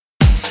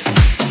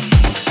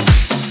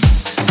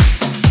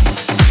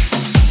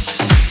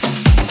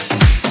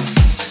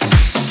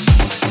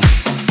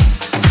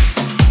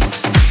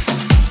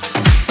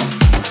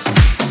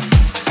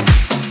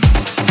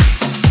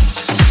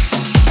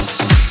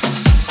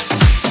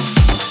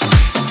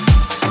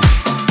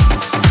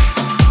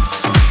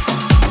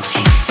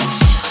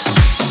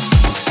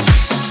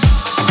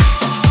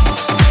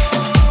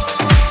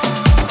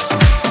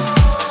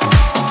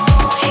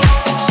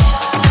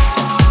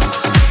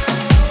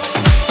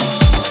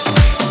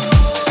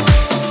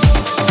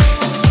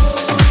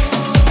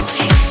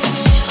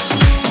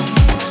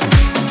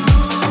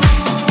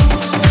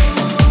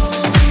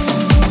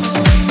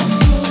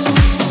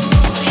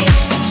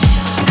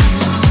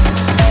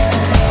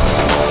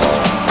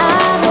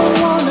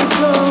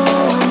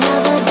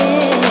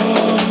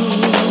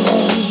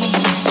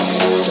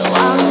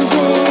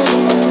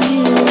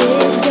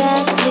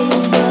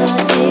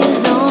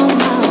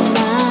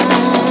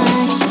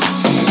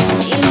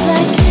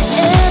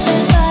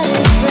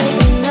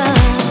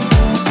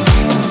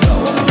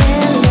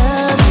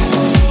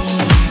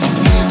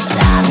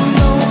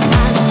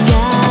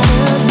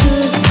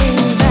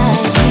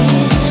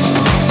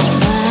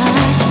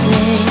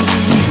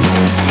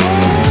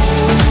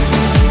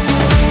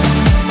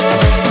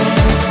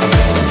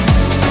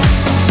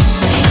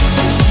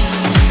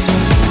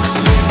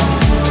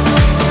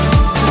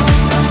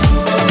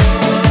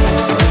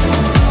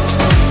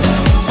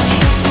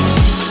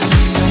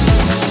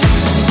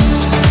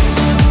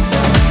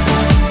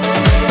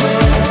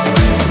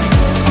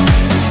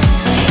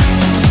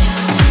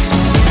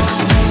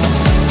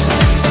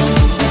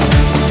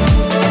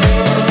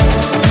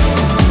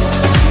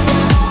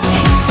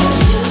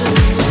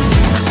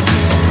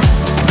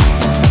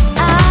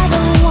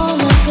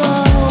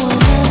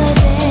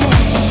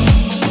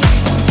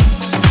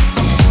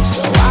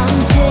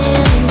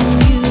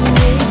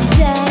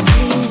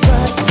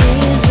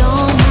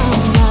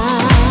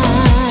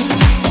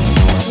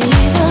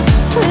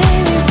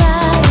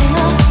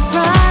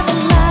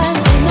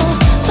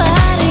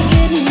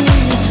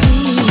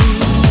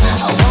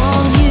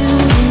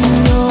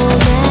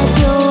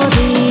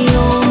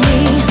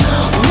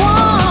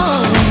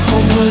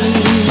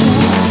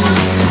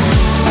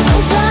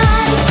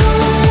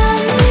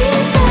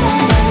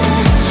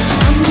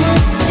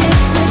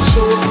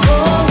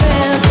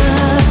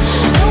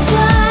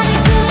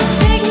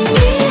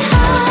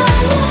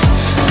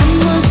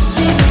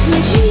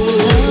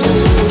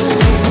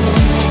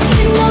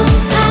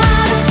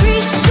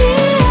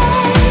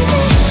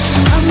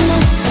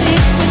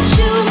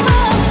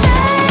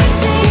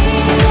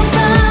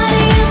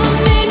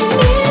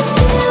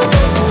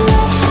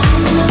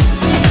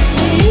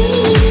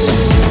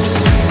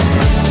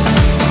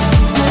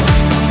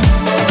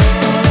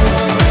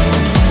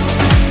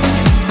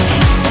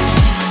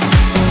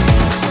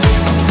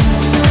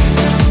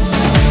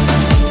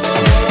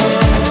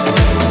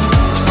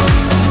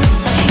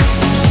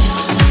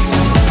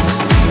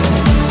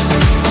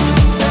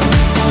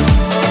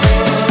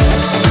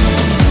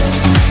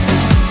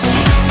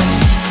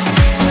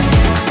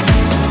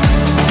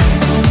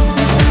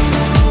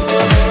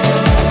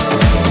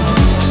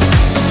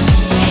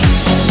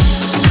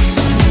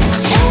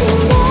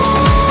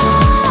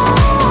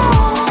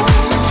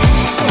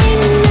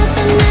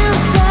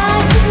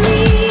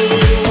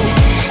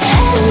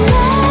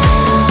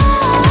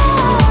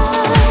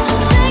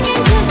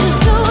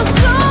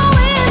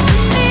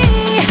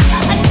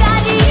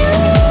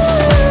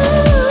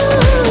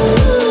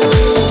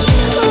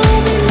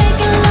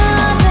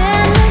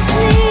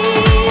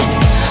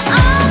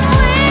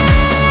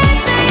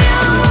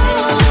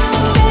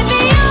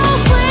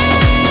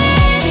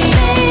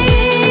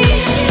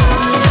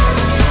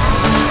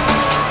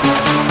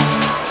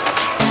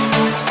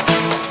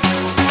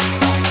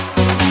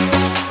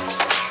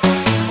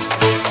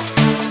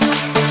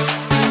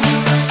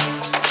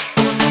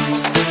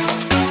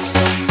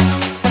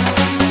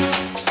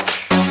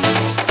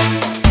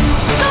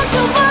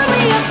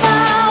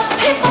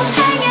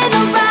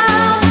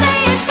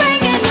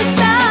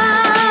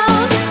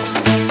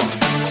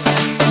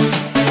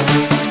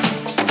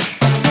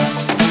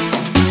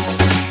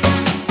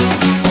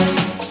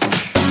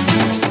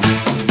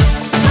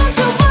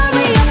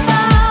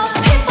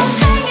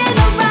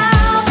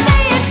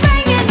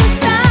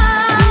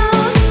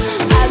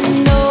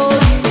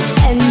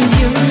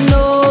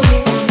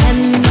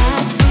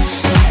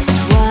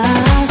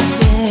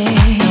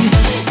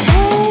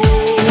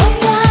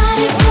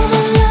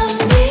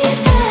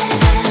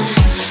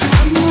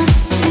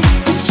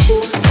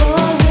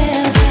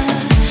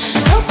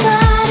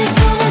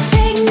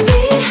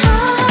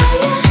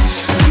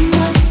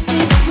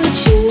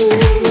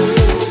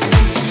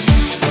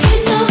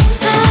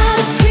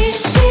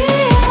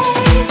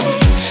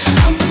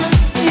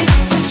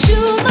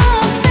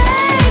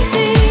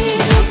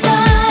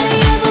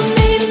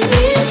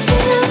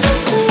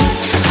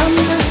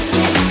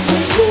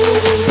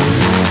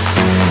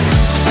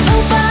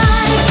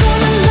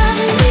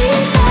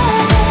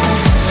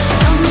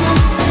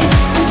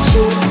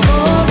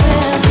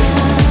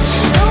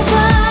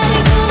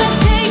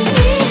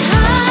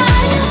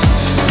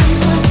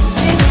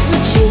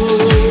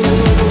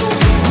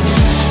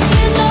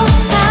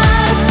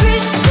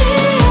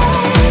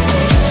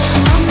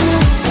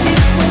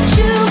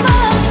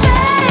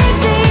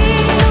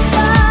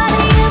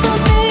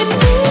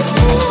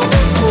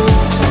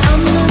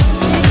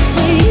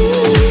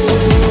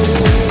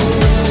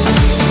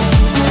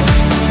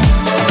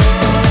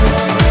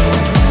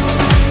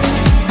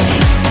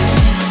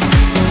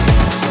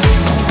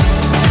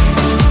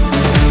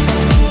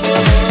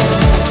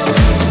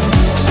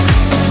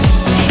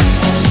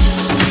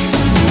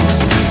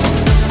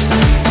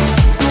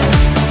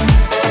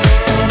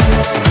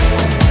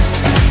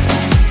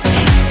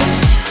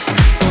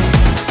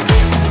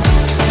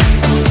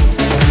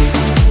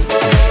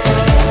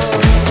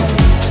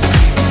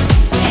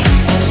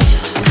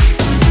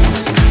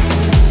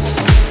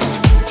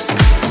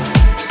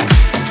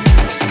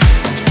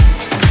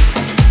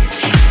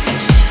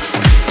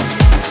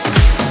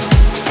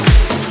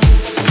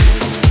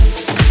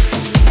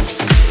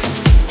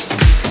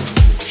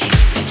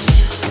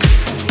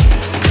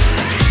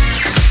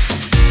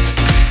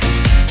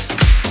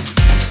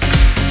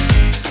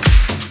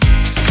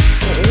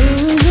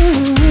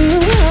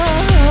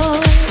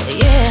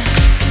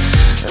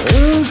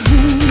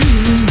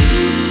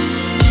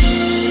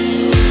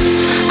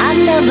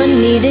never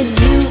needed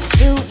you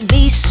to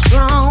be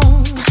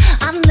strong.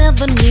 I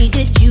never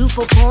needed you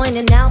for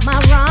pointing out my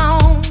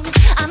wrongs.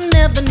 I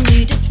never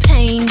needed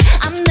pain,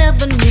 I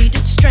never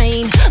needed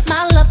strain.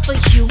 My love for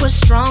you was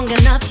strong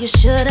enough, you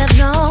should have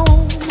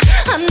known.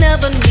 I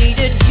never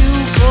needed you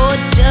for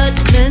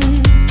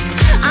judgment.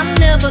 I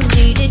never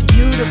needed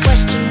you to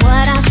question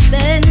what I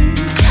spend.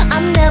 I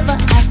never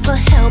asked for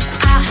help,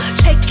 I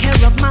take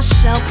care of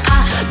myself.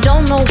 I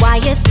don't know why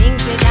you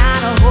think you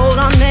got a hold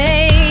on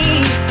me.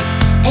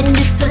 And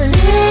it's a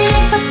little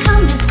late for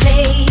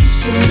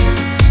conversations.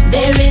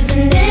 There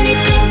isn't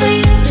anything for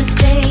you to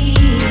say.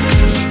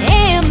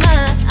 And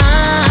my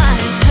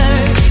eyes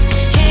hurt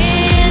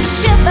and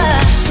shiver,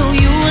 so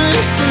you will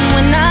listen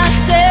when I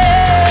say,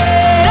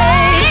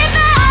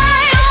 baby,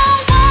 I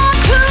don't want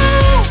to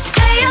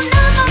stay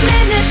another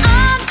minute.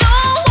 I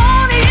don't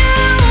want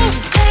you to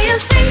say a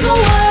single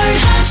word.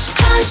 Hush,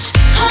 hush,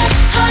 hush,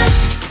 hush.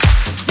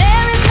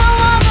 There is no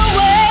other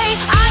way.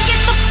 I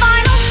get the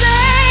final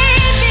say,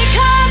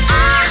 because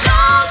I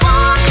don't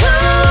want to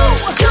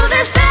do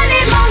this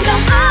any longer.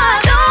 I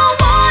don't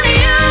want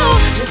you.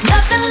 There's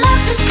nothing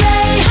left to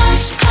say.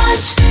 Hush,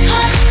 hush,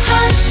 hush,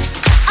 hush.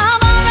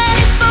 I'm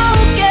already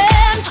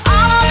spoken.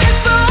 All is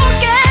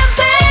broken,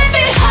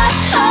 baby.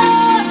 Hush, hush.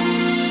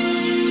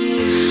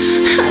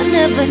 I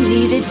never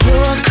needed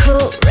your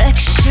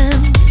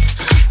corrections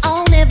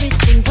on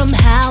everything from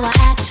how I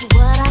act to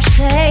what I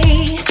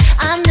say.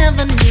 I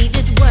never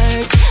needed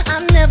words.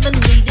 I never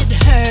needed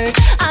hurt.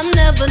 I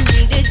never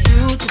needed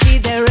you to be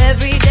there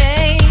every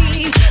day.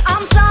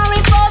 I'm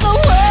sorry for the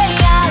way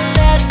I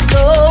let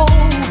go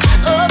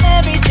of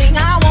everything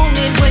I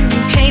wanted when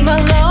you came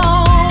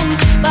along.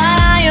 But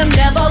I am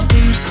never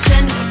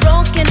beaten,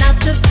 broken out,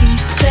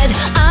 defeated.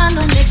 I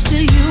know next to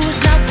you is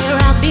not where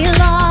I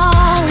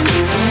belong.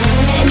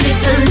 And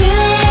it's a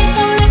little late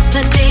for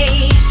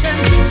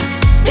explanations.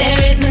 There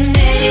isn't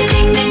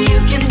anything that you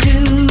can do.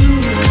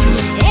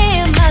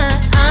 And my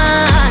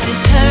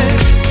eyes hurt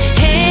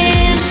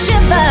and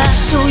shiver,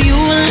 so you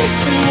will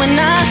listen when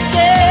I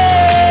say,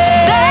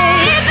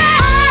 baby,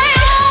 I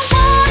don't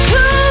want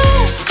to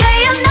stay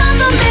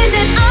another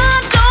minute. I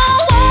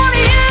don't want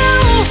you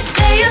to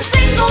say a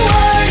single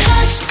word.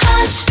 Hush,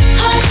 hush,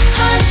 hush,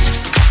 hush.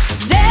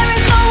 There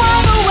is no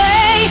other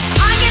way.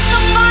 I get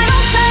the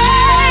final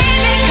say,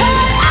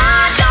 because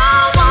I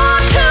don't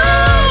want to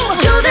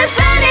do this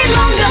any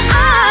longer.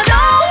 I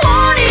don't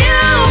want you.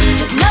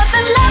 There's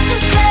nothing left to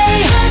say.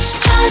 Hush,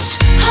 hush,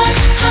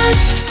 hush,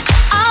 hush.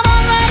 I'm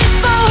already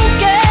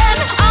spoken.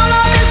 All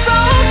of is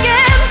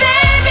broken,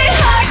 baby.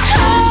 Hush,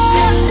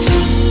 hush.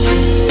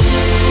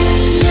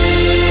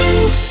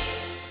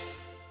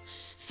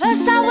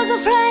 First I was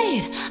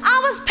afraid, I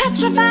was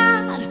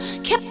petrified.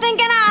 Kept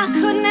thinking I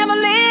could never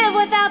live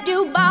without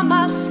you by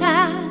my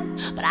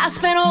side. But I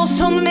spent oh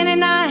so many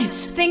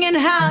nights thinking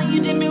how you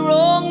did me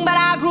wrong. But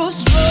I grew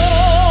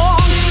strong.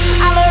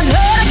 I learned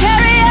how to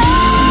carry on.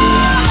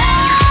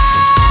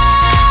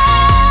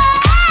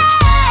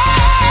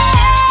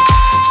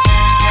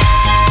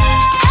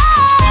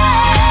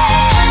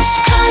 Hush,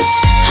 hush,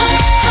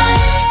 hush,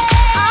 hush.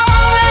 I'm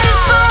already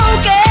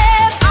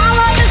spoken. All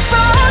of is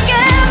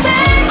broken,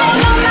 baby.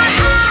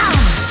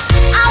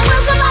 I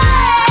will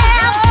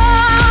survive.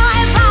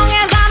 As long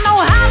as I know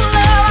how to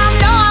love, I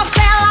know I'll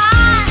stay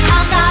alive.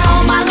 I've got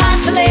all my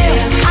life to live.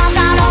 I've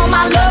got all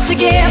my love to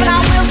give, and I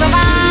will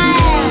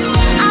survive.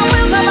 I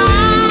will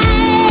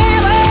survive.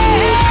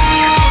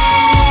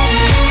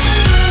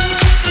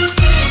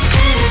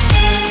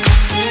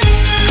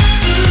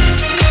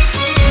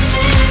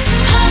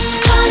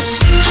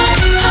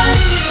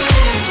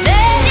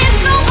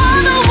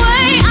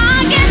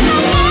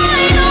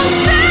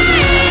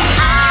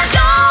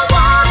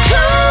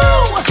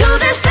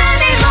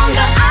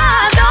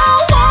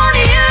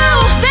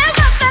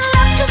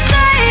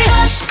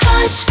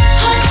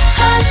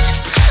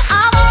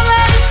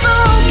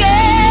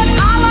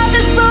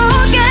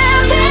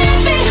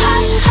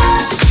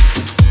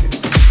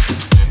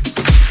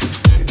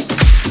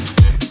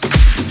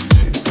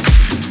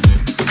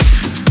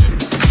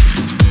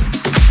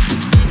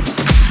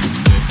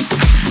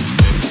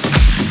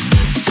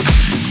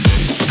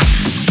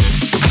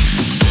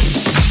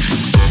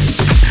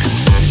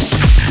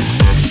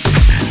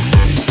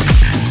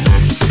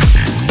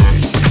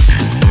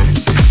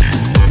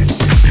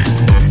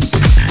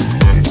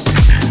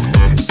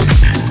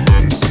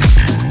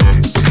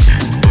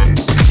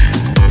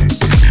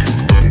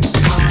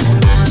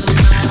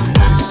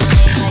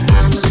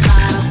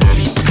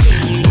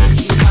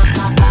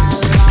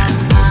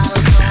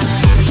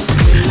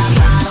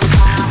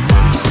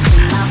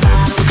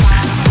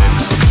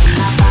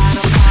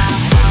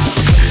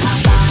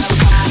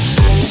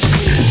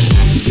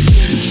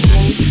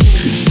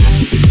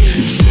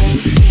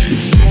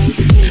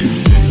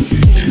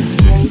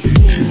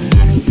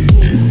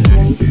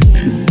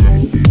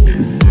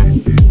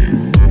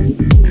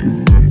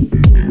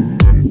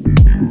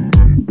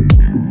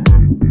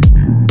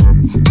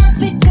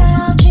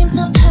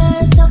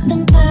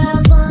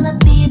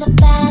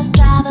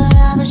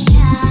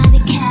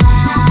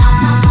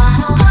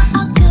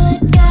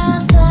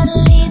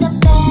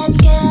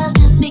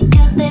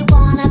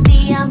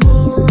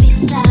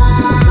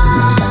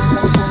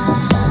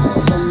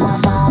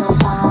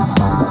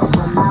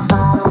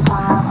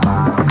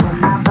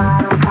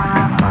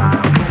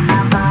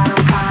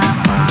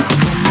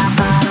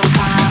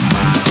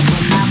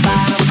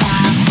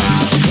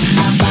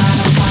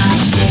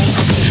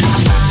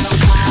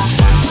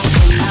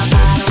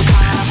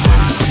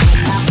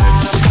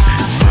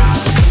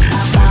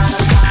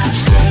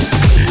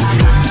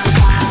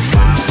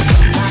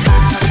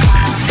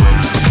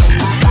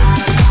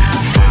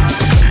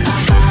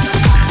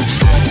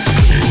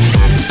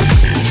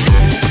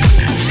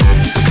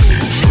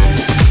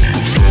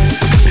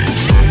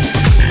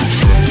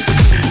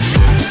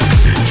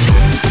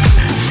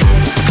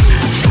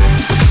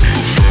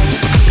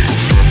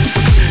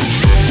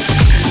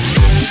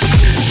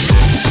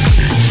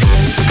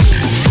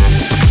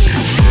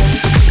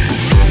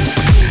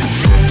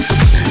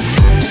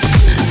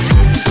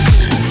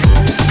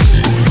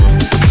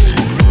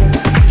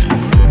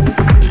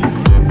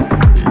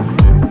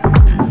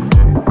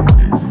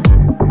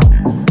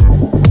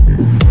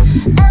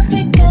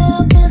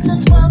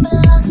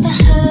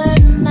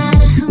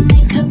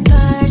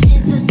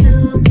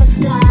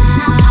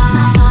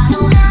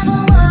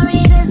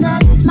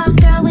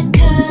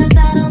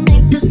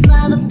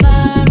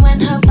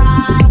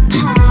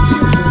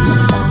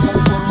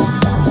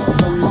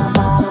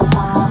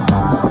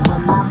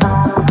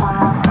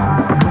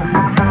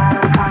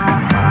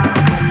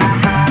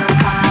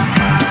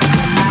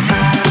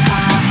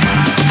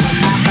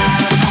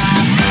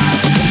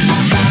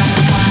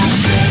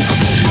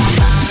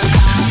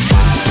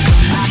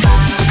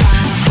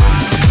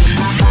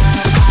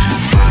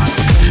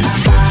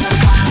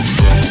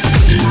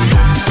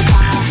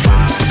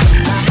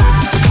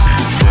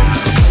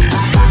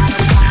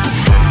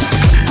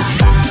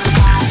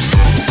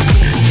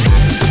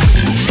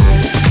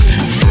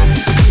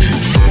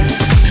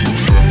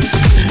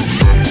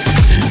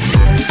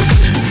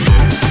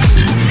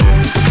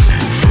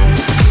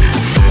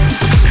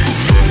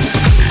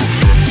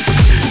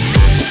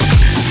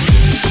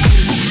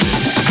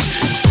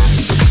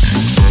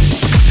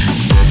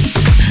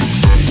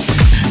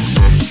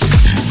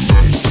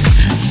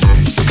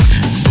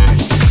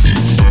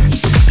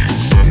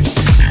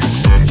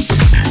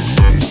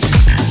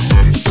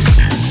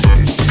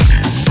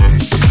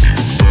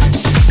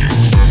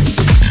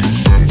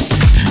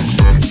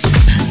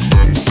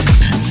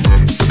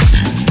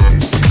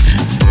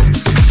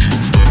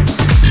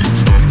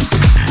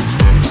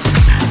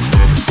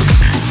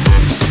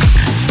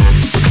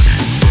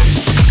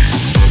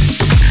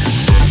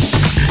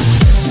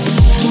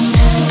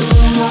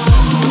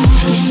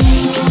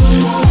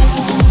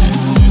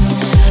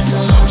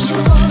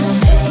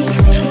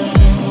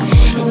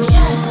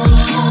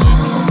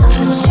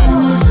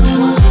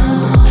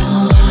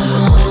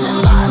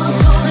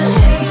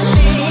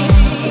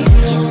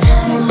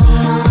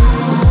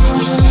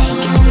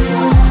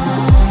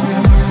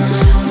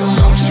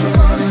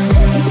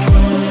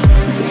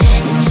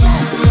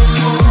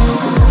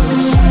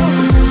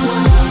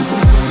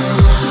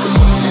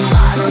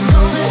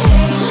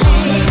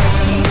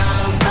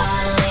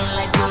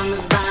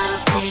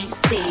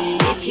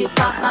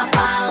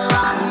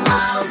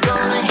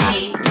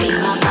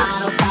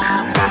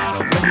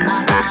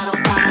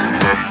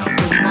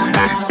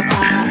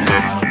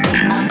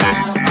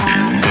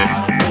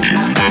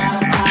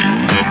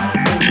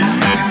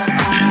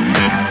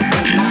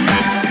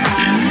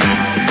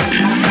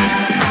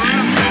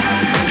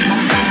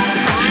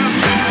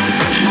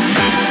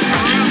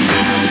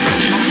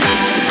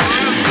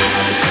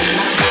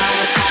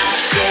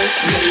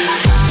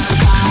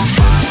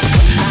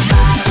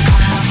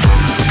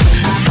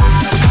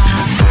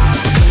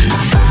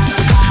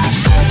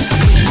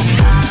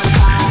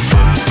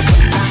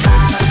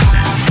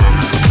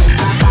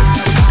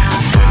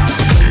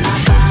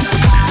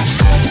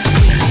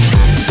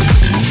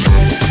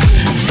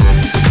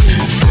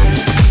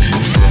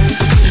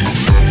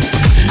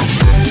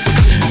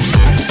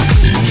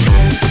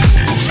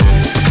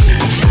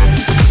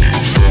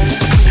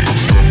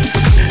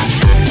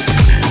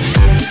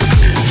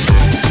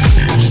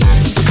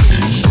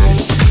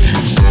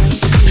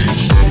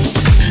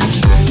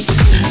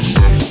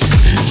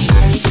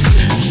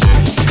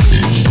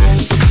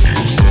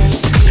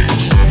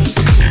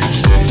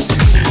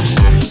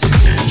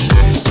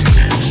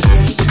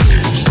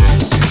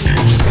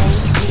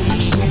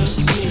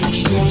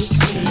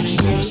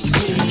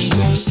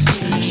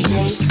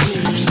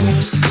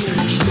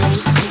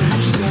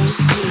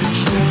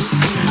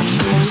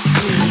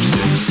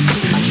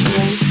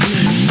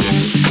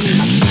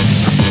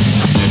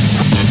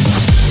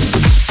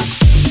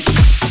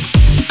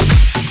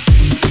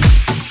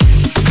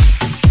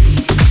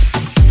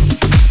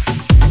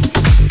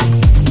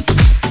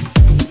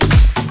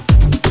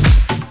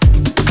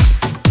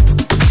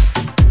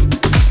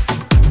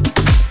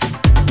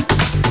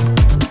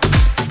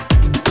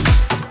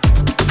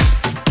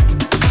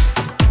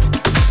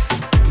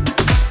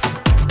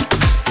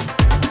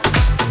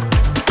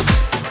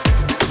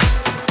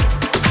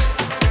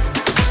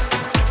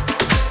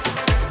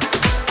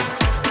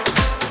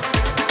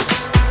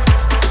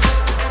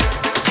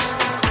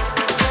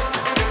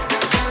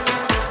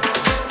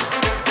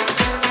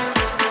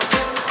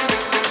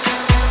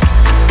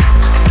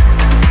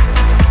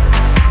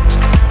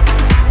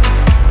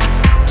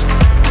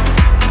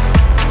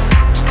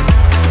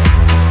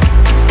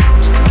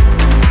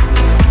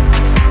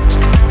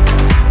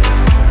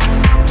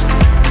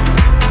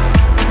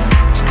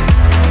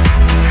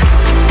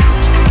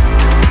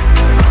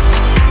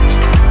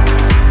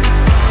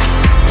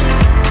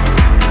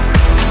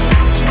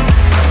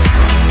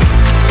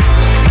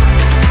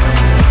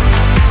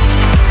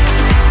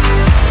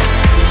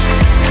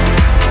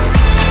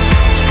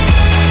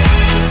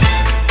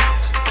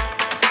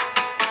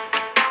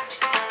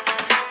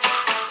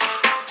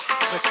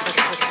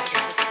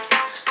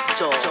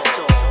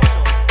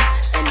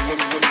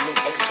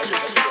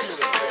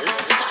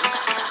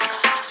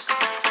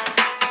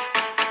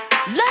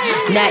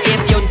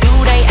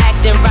 dude ain't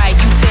acting right,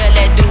 you tell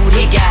that dude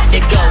he got to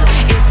go.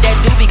 If that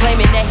dude be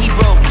claiming that he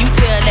broke, you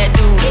tell that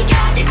dude he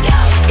got to go.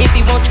 If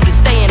he want you to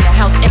stay in the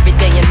house every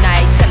day and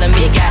night, tell him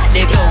he got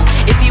to go.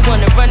 If he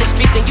wanna run the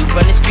streets, then you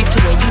run the streets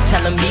too, and you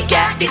tell him he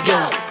got to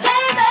go.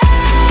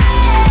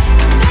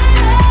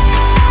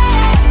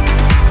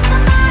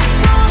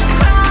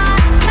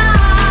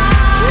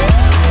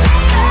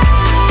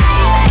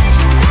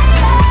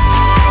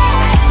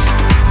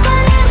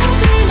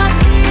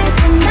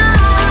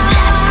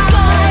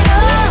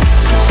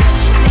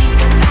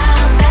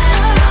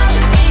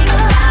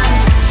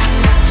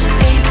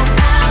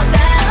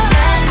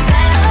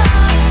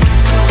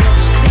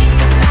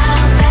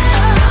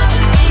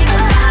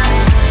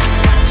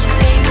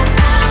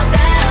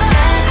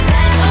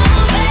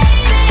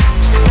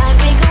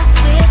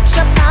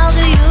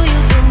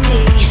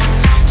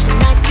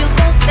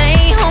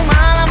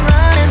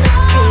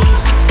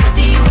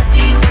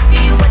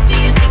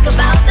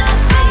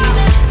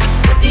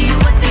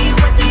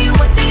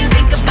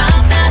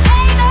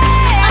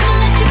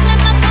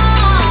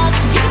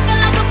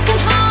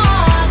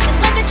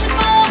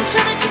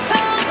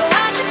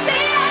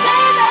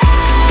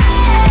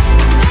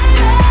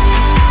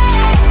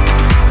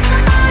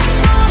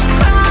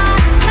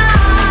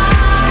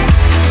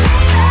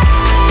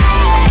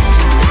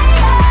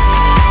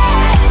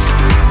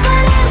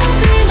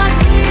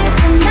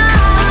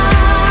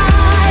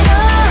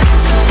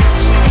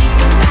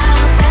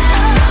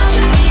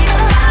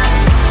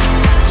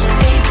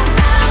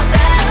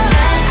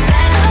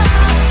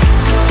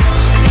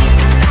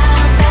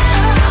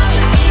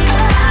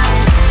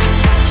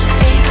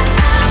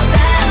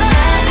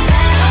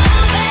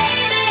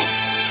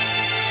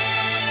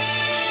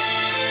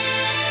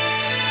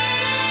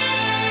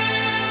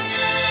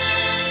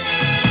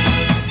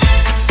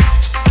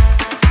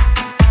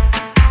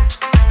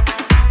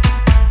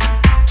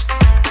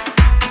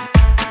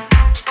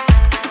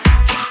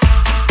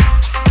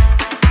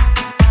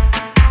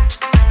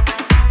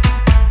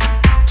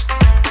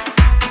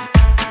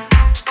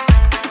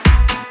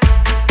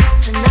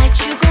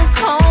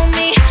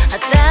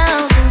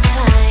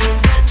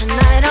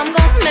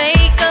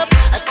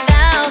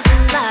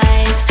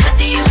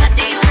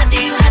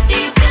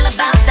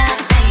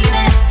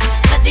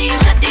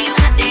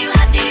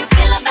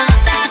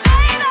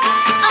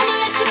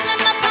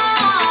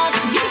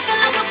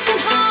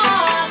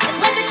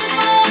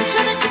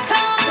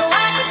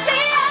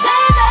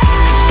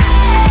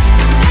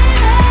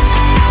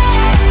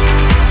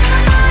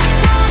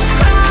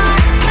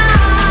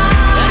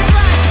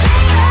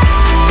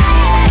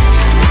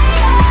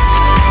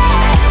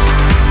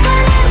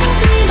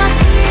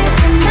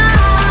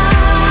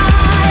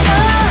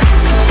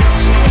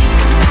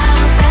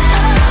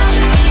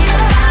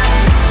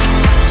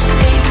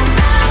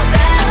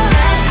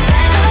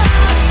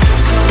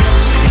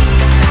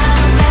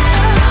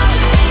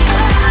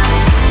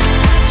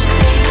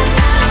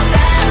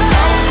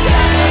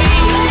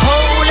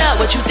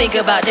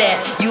 About that,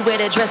 you wear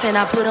that dress and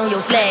I put on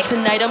your slacks.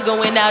 Tonight I'm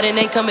going out and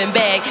ain't coming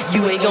back.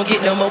 You ain't gon'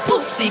 get no more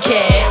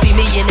Pussycat. See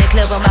me in the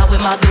club, I'm out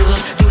with my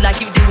goods. Do like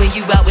you do when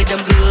you out with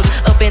them goods.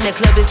 Up in the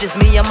club, it's just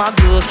me and my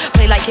goods.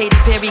 Play like Katy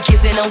Perry,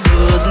 kissing on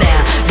goods.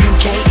 Now you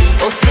can't eat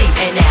or sleep,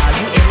 and now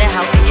you in the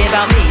house thinking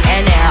about me.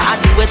 And now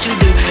I do what you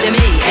do to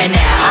me, and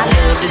now I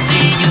love to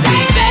see you be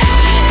back.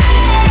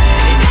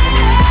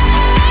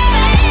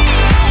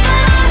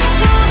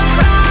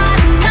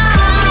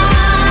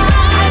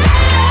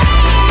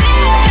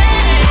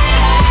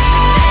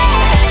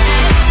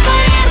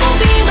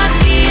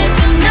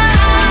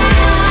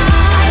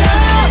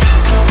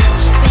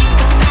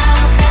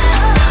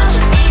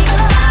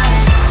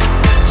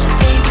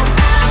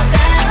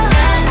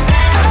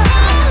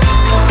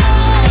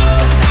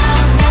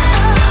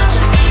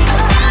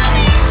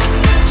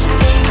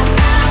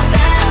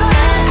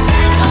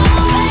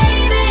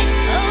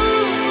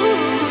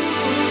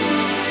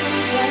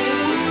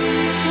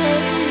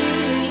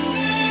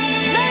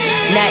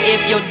 Now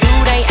if your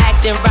dude ain't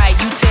acting right,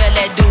 you tell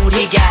that dude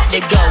he got to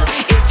go.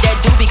 If that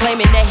dude be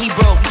claiming that he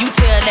broke, you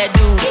tell that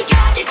dude he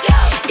got to go.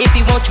 If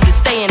he want you to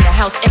stay in the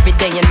house every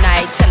day and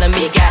night, tell him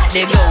he got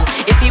to go.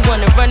 If he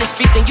wanna run the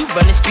streets, then you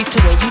run the streets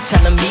too, and you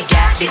tell him he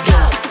got to go.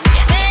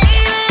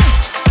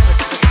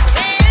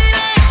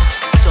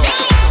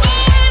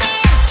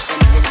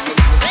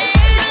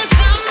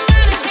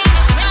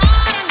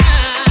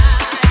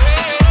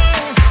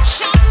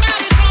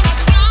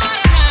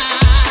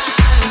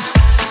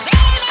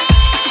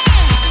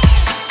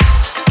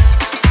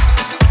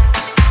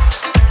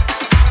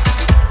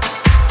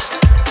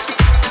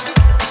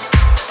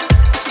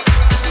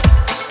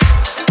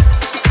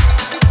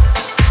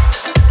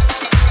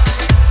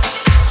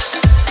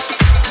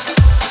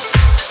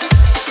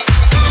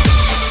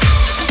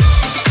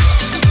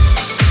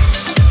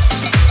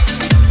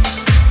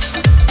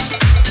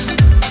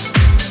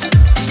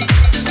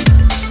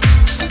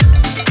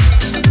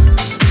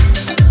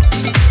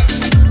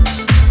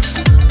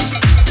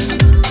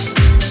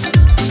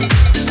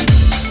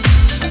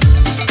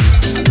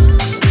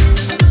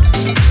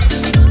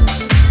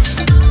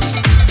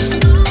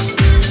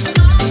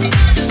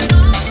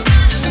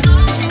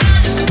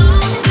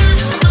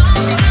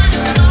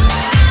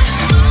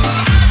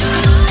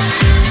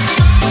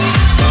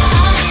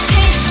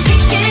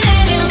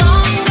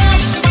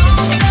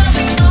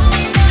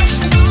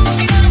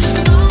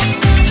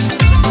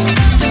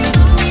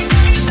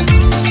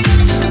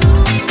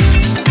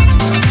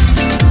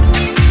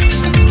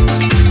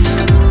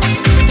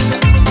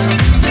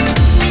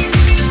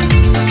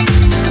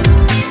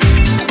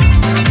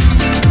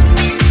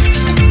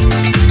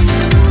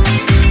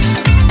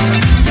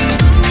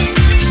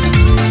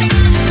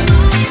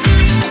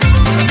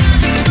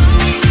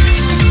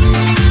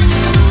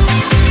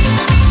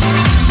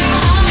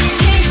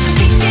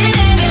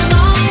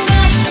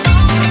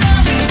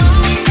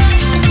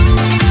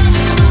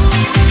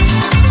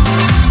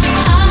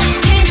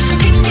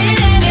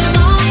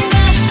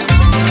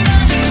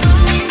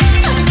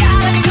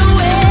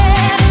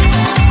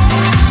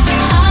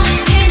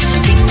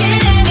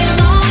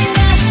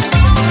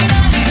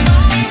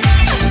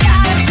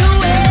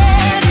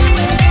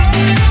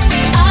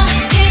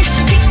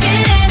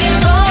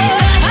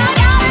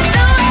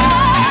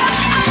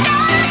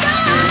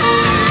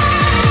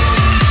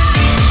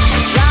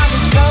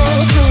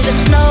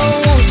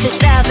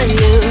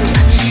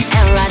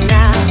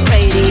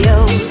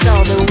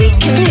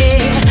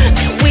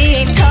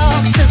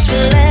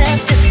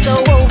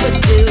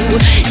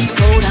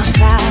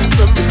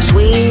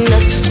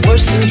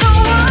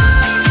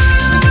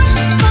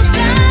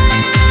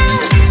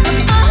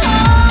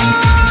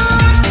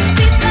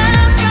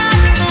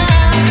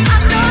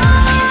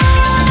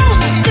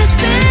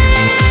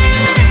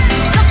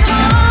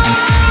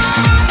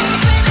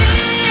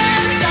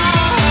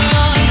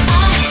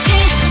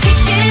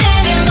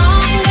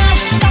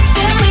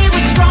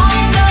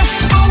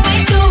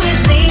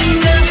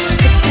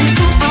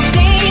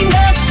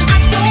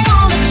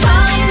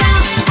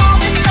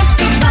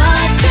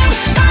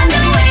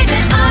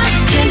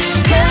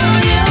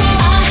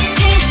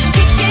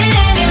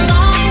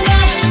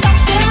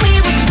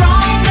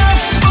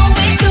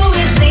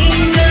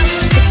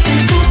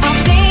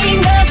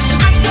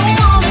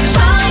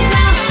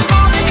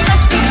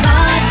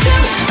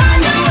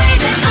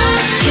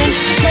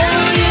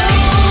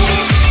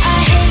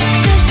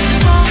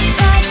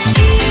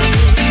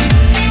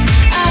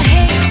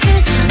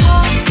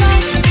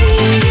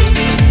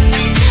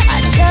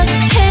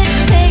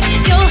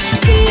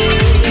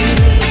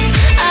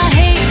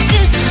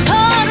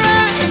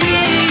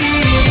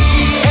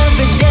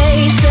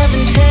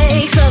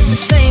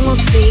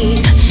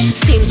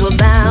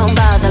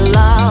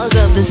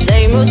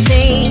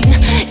 screen.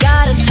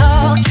 Gotta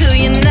talk to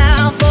you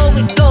now before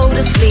we go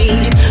to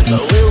sleep.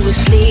 But will we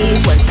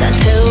sleep once I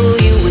tell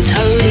you it's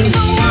hurting?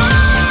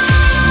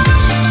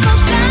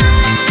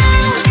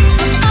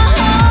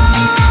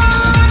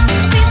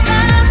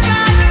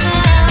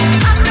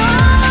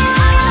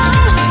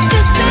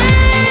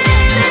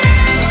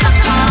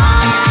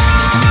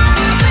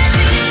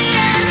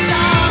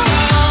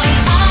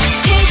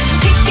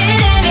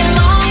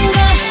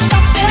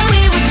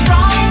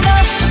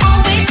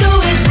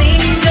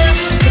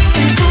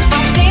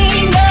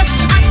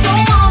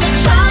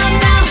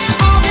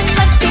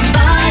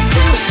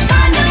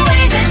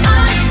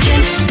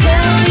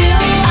 Tell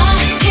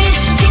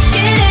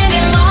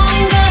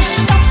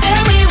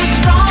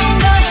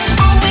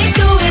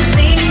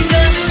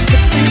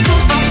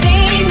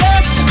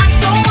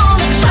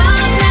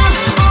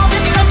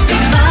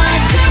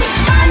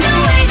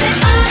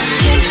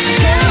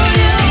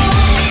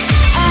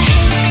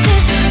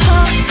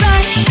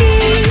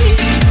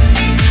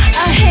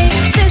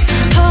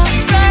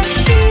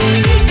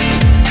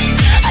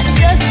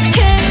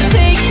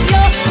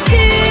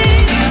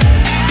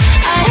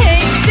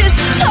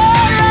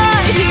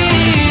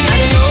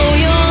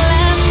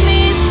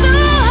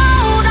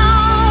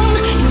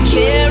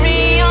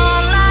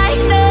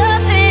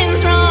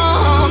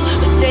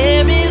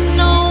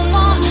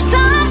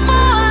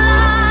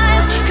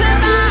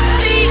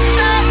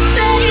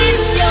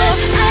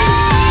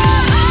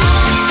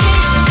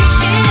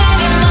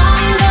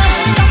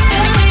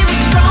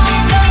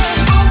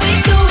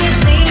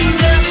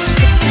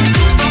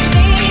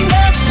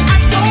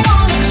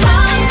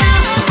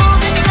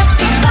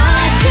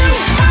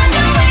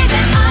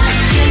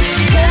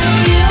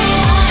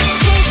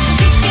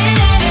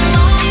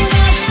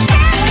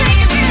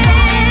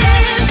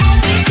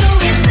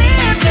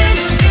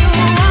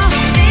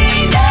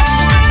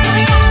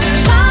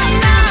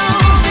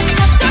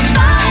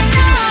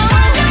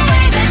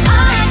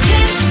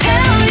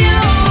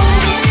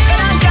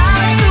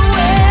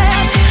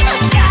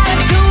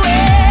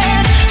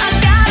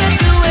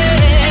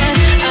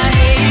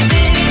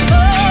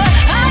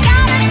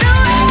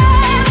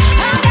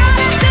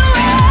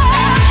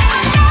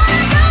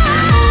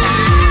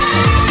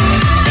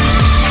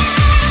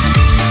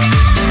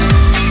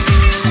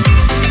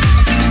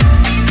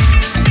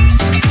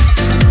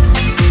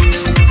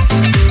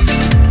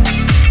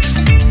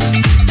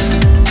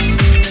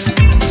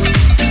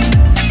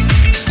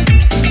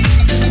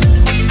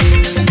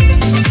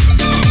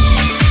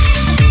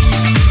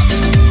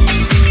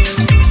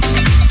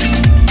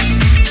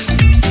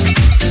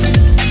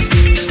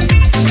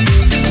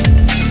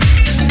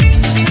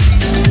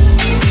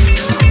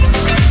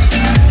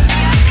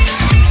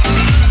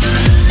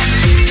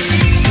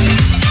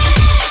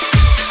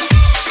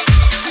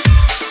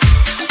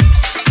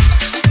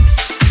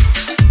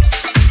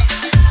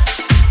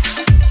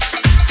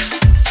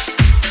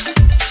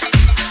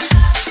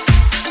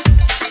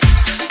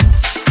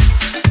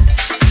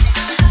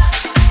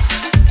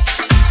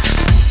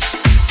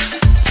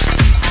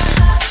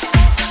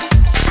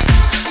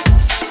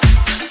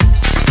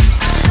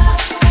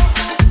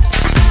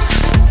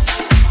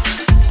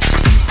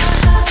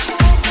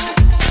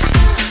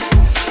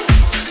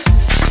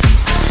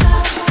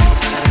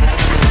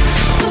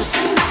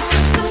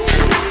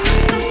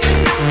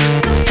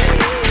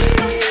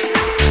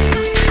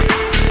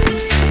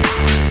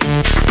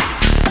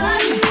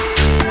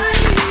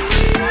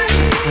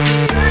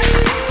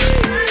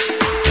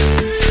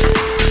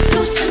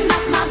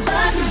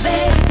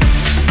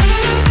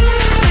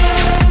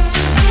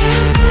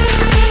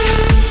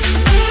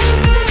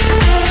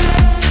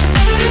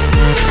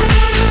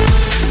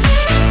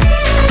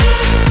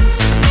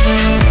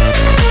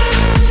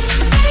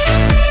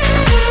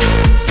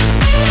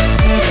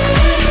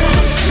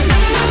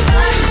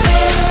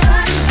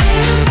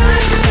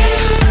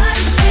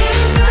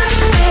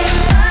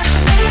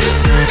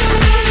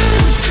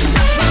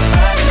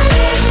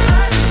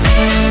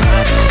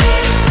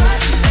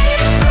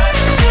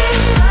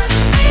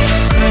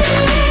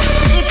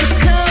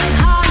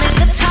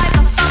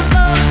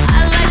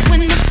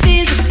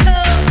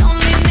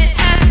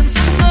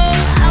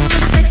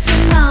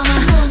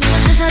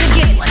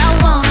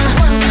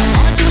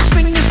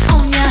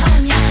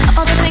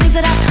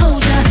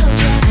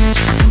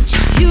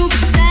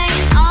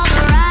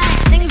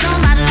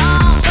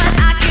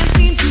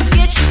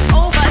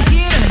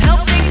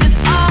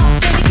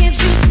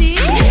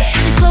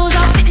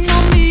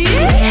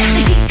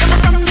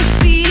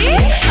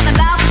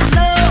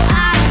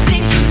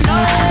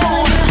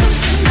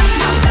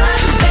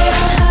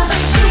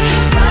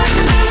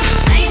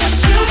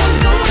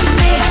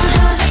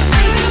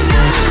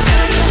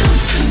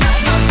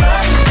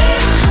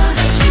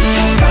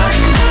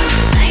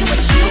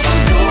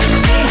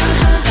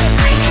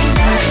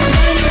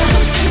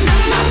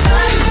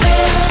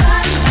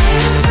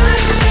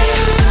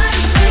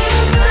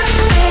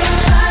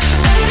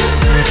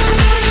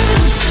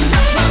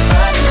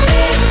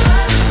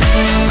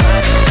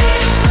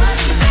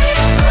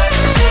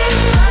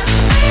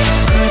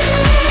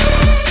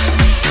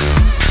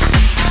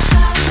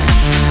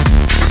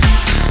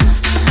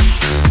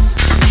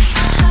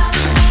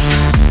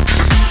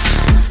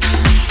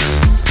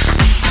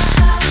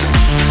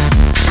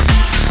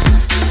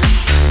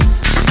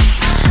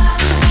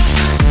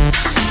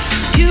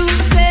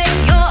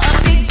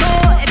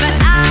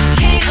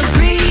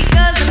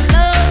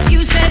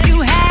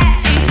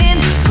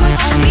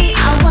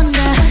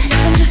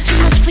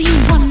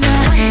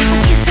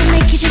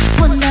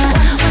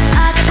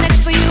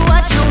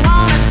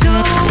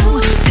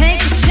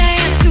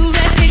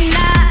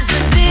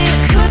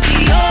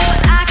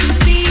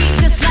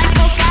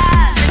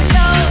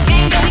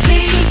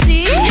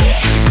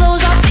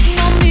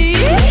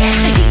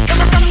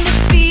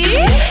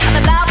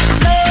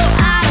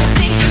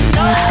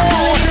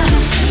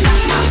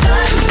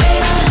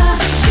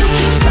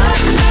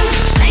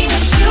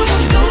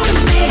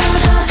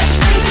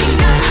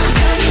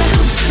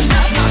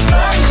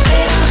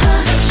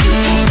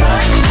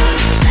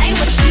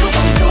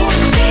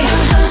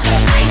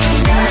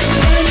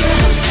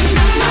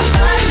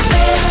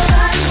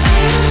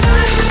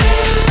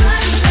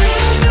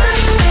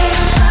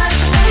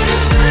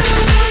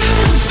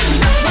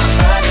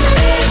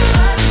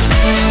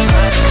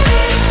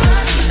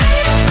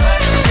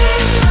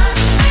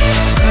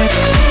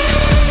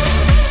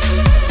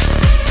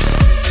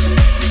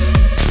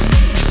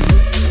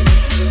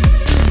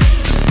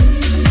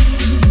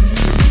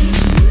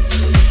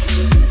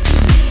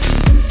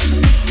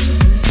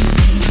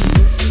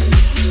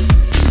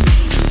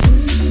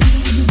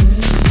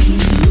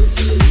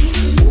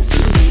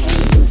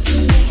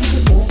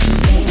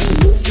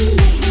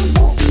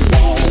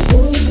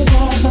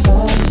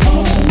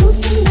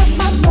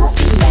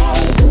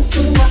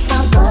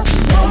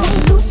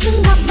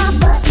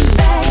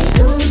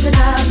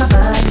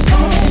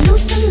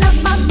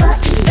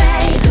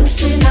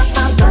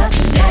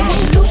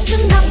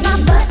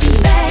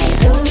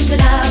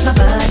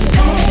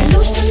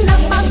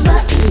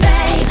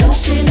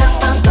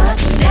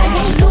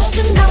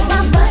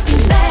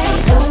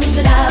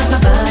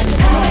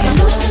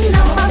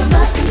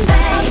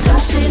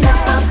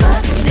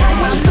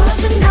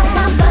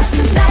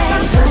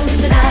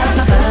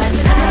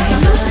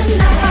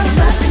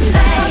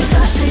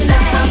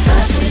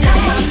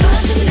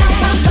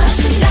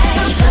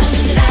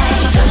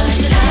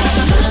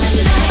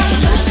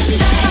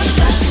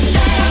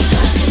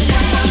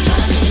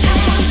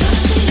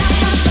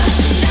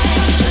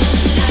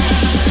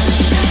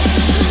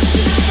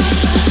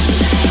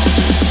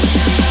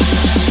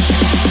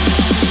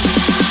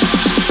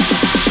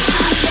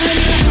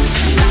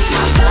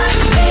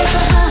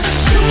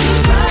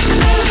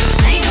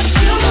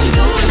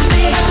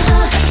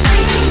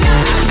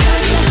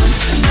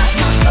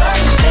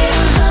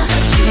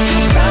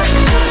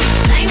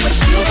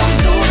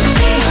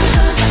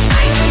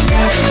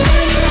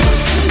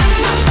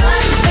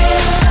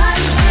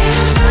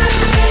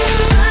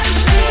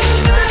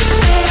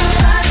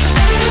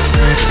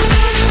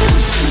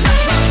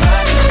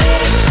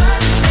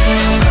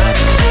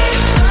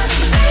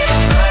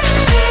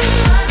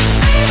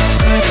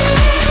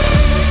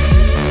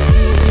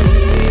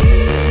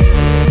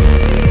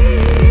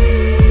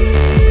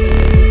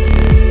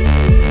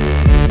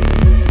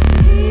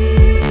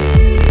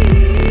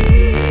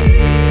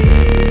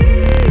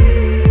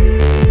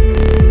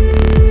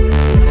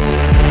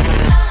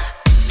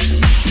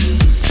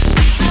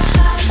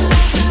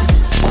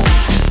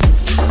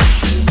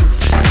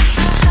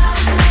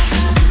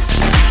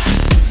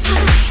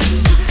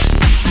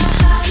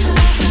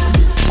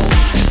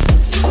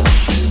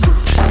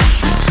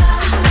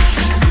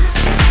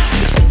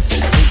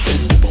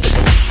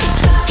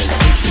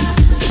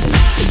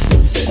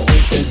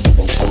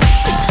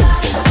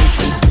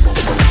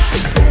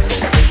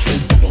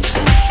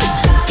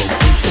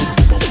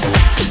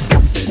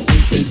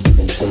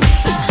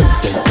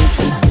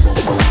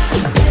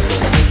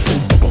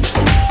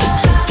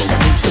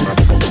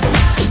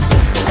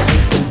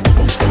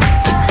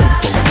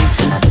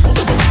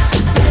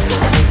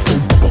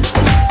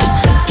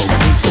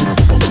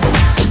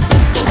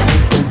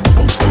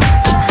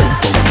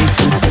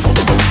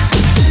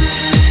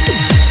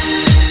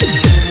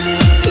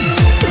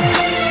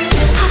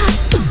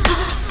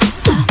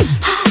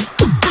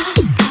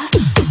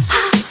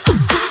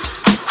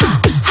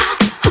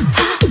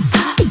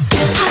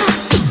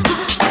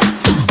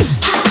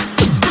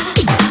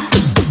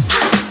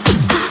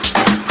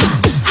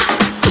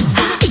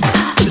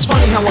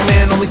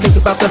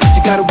the,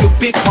 you got a real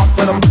big heart,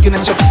 but I'm looking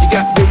at you. You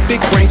got real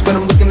big brains, but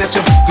I'm looking at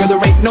you. Girl,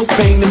 there ain't no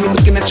pain in me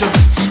looking at you.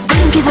 I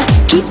don't give a,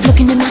 keep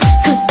looking at my,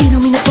 cause it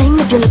don't mean a thing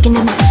if you're looking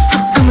at my.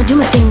 I'ma do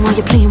my thing while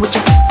you're playing with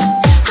your.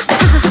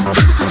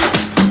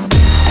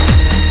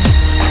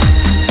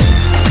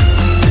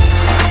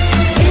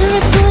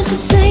 It was the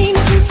same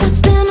since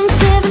I've been in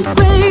 7th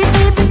grade.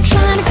 They've been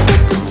trying to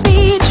get with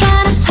me,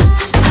 trying to.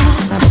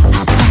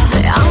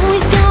 They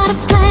always got a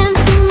plan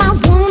to be my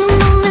one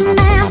and only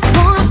man.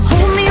 Wanna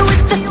hold me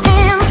with their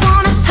hands,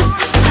 wanna.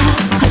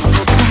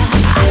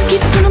 I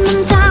keep turning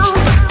them down,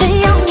 but they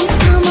always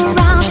come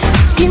around,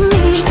 asking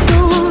me to go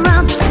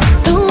around. That's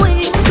the way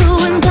it's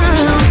going down.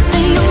 'Cause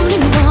they only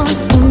want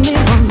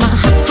my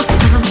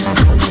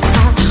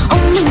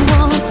only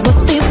want what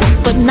they want,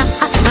 but not.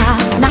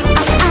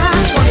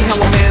 It's funny how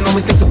a man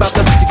only thinks about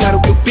the, you got a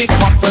real big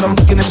heart, but I'm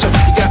looking at you.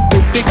 You got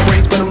real big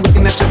brains, but I'm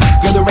looking at you.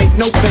 Girl, there ain't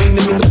no pain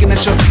in me looking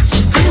at you.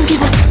 I don't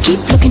give a, keep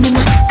looking at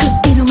my, cause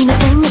it don't mean a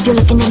thing if you're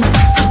looking at my.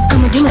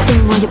 I'ma do my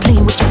thing while you're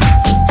playing with your.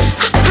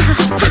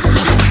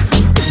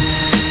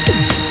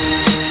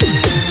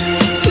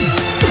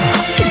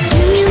 Do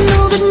you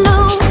know that no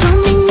don't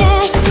mean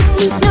yes, it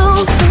means no,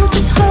 so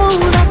just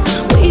hold up.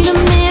 Wait a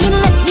minute,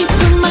 let me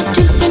put my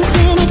 2 cents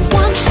in it.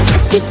 1,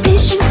 just be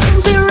patient,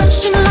 don't be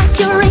rushing like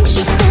you're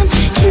anxious. And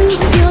 2,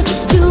 you're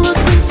just too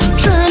aggressive,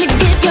 trying to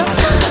get your.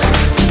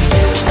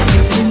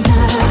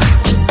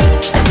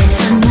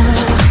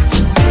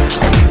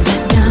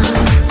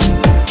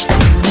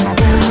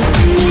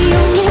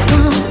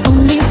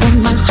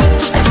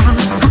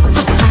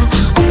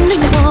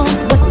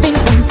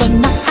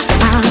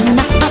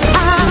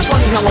 It's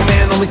funny how a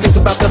man only thinks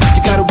about the,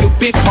 you got a real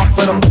big heart,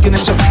 but I'm looking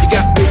at you. You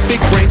got real big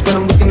brains, but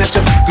I'm looking at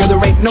you. Girl,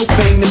 there ain't no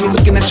pain in me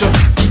looking at you.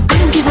 I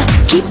don't give a,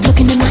 keep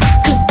looking at my,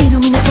 cause it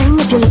don't mean a thing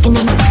if you're looking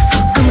at my.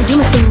 I'ma do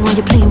my thing while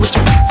you're playing with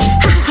your.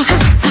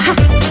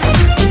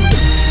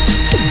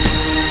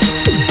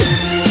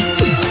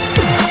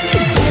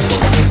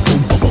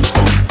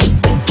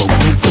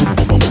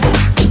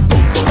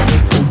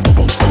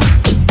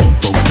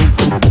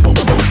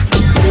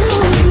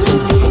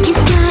 You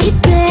got it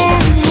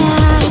bad,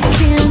 I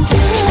can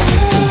tell.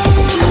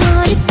 You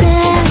want it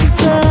bad,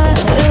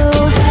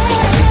 oh.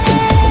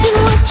 Do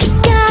what you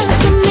got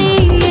for me,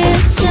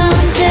 it's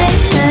something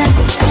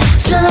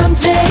to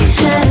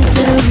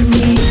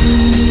me.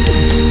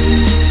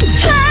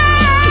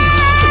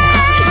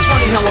 It's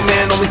funny how a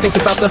man only thinks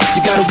about the,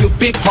 you got a real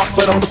big heart,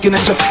 but I'm looking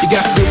at you. You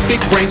got real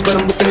big brains, but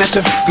I'm looking at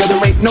you. Girl,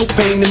 there ain't no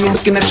pain in me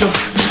looking at you.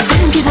 I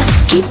don't give a,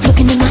 keep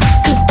looking at my,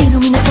 cause it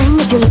don't mean a thing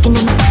if you're looking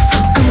at my.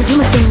 I'ma do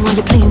my thing while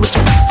you're playing with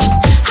your.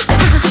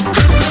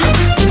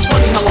 It's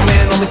funny how a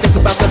man only thinks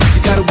about the,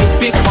 you got a real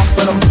big heart,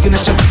 but I'm looking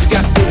at you. You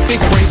got real big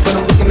brains, but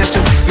I'm looking at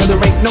you. Girl,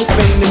 there ain't no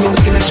pain in me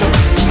looking at you.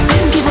 I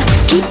don't give a,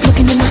 keep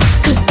looking at my,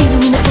 cause it don't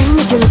mean a thing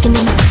if you're looking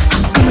at my.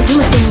 I'ma do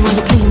my thing while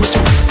you're playing with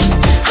your.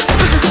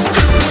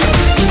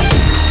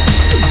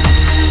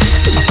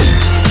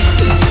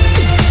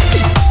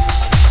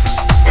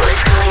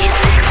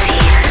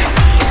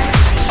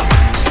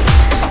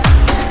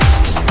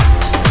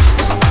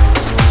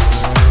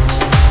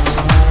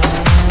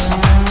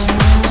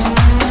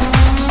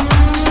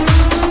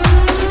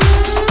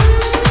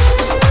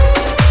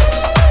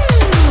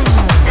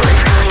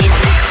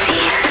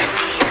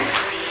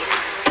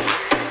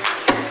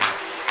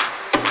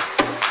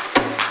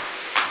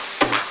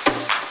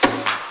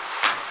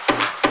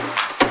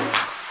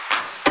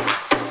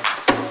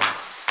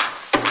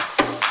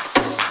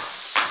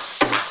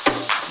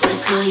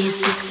 Boys call you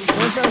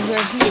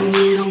sexy, and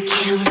you don't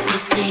care what they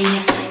say.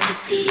 You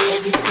see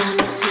every time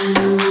you turn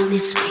around, they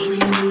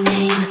screaming your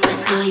name.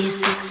 Boys call you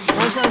sexy,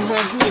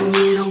 and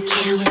you don't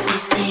care what they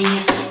say.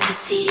 You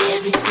see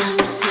every time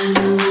you turn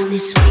around, they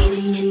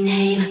screaming your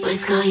name.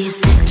 Boys call you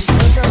sexy,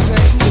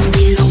 and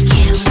you don't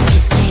care what they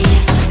say.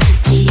 You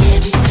see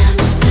every time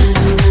you turn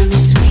around, they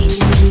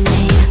screaming your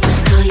name.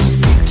 Boys call you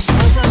sexy,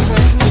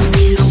 and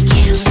you don't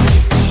care what they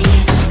say.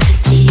 You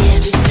see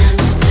every time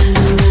you turn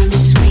around, they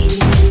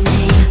screaming your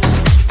name.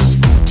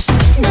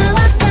 Now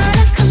I've got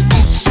a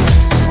confession.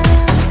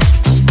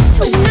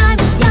 When I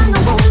was young, I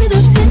wanted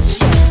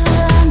attention,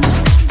 and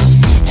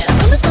I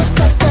promised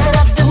myself that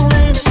I'd do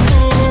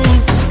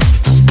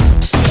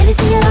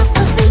anything at all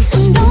for them to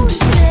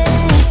notice me.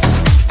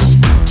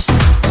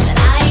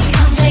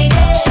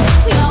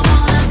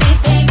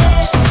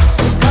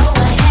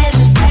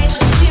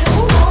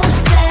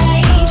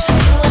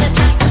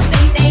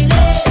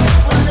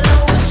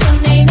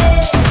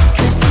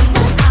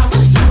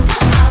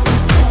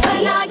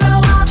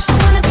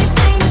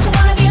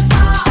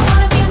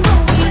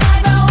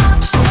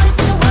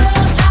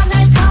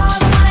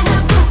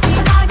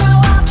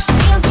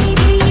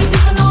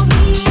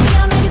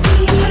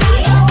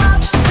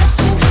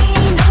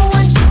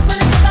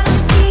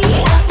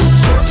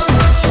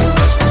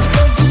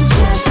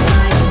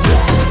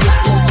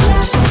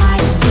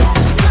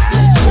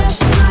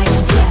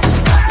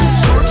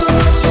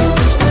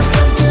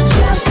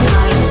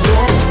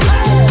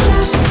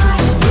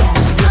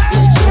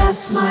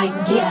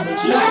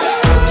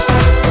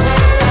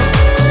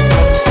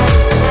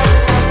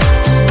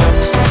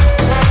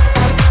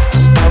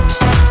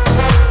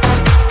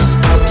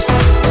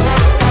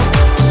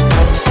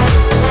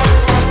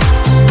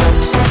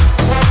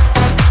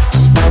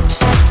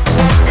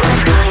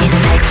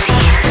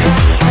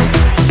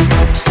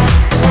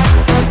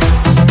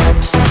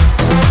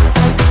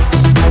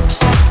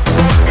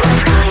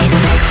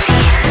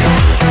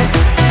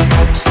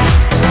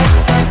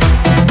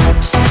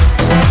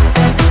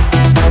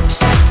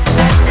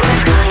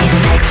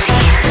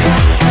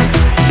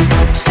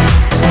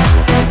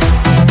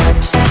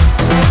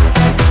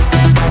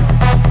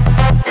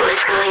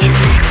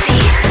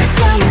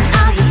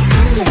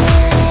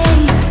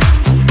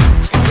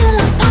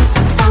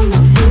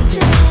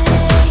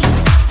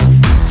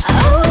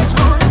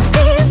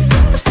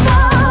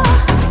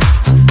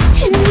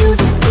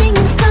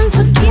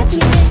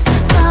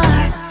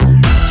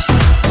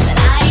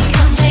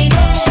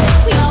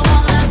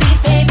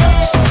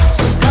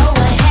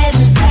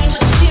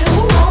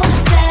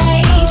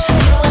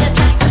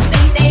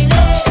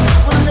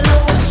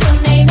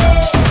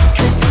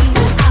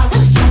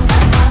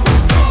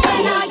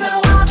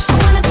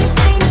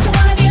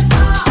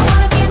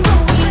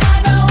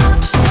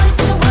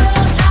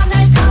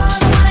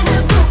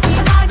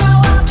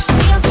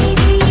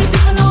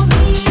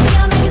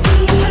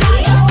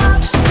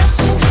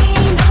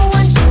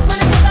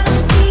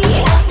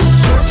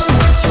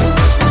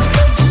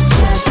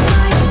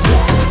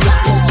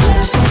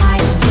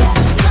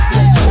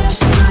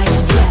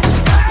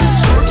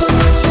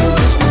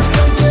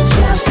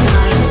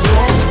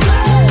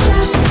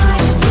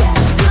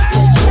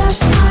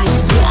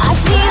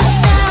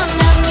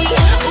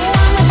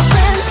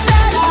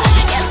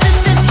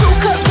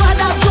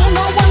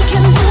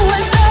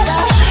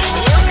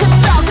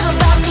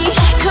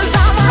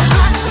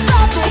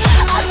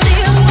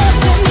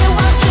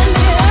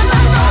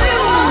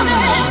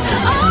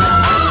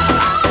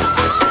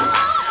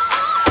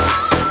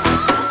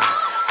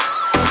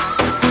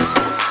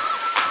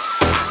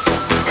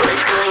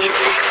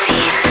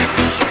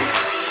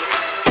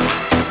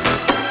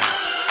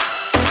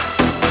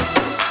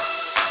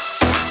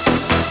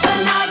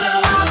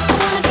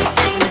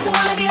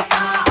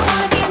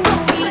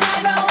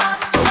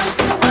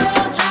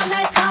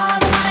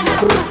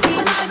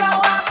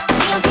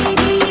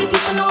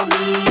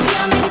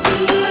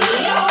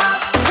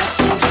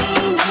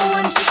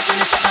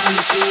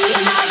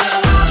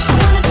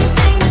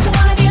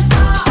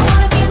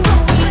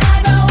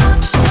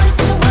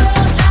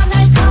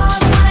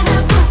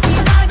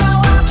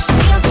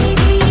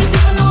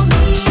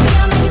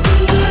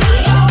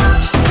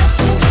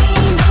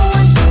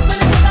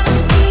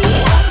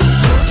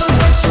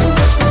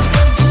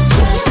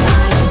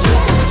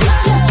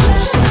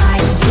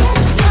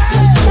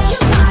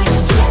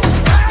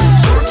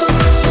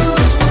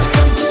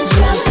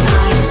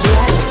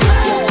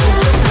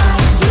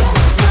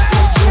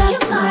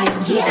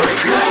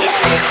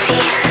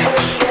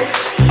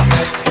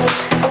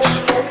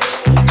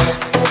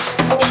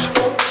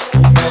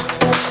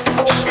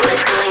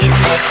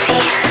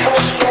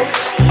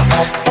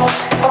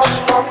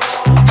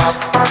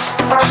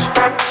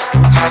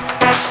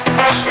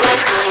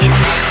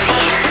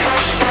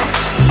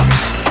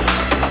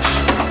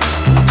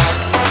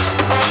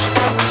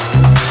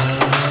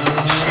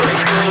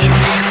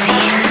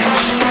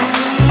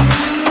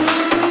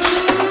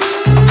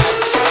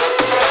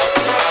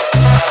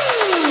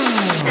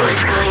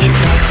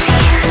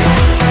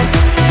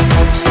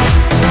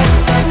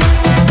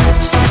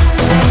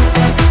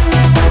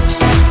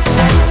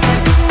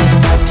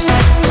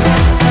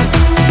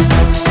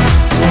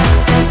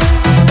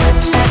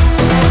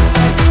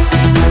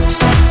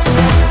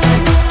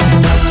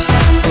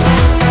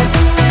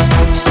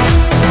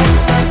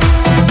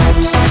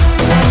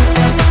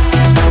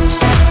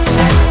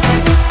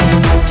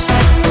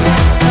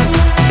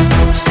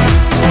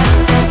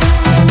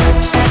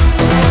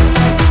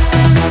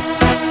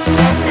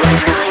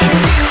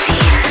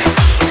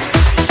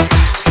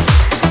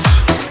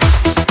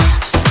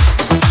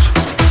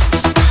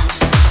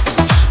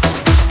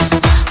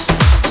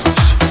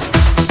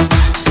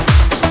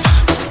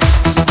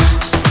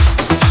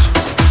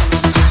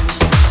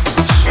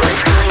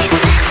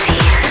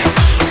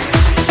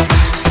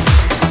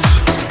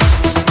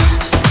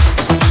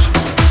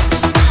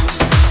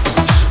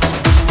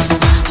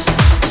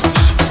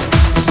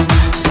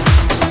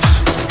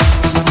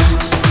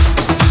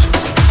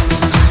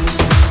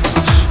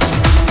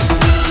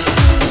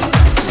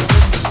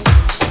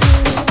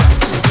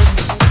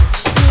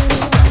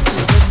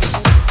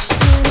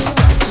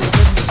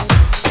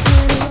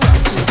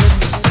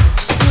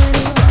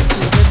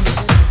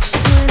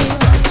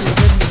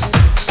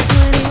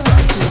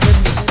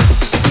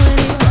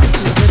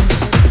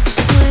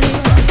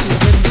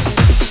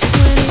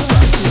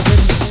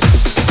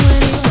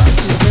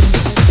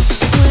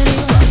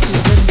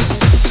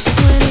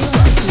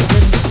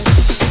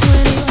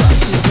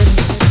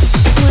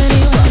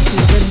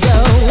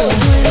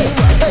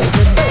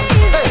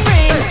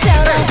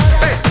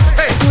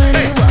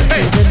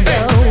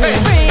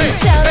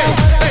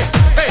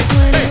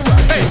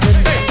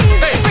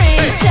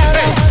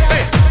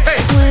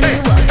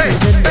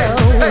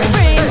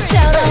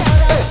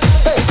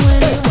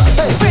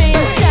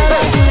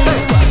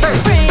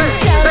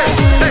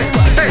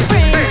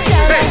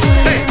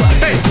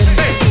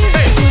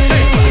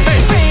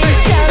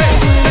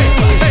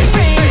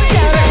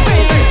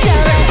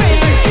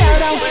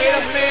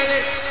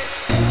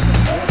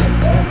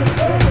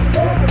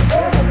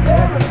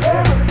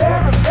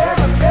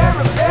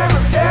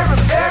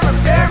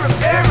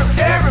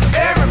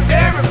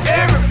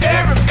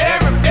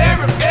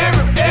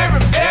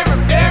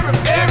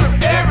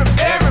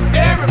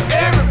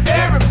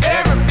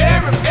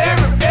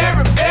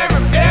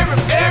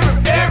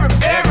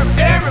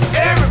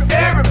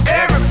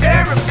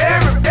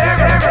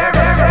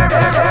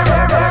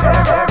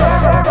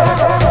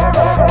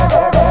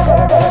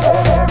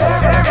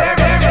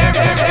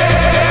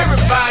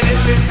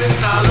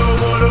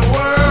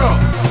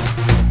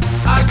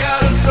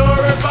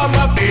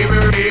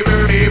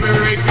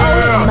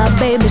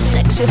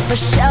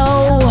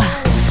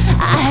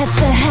 I had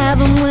to have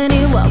him when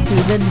he walked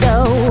through the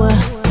door.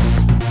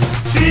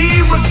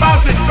 She was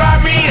about to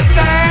drive me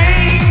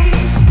insane.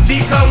 She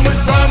come with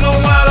drama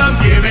while I'm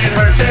giving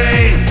her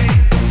chain.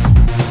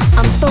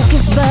 I'm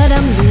focused but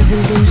I'm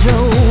losing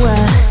control.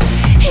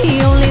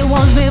 He only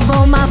wants me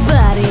for my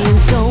body and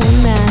soul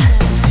now.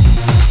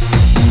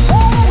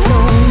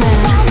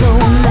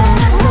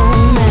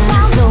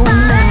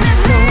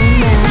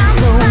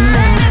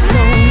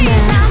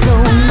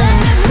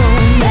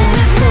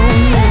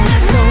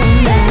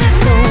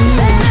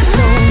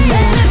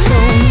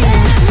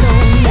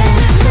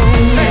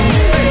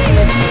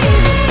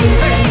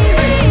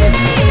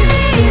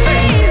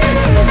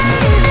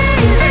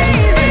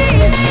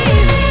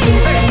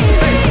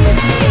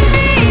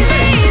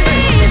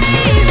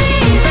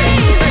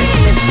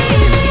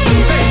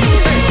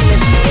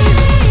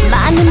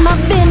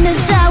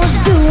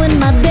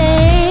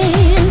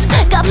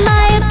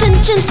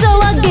 So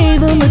I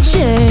gave him a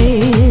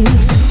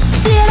chance.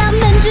 Did I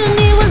mention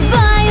he was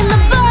buying the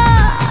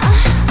bar?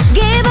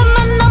 Gave him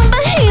my number,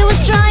 he was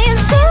trying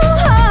so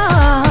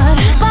hard.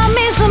 Bought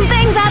me some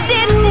things I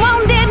didn't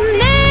want, didn't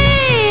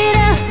need.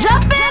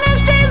 Dropping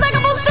his chains like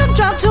I'm supposed to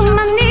drop to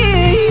my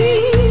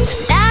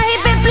knees. Now he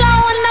be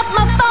blowing up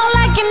my phone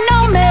like you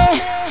know me.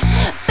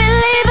 Been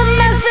leaving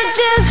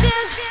messages.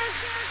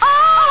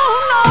 Oh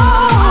no.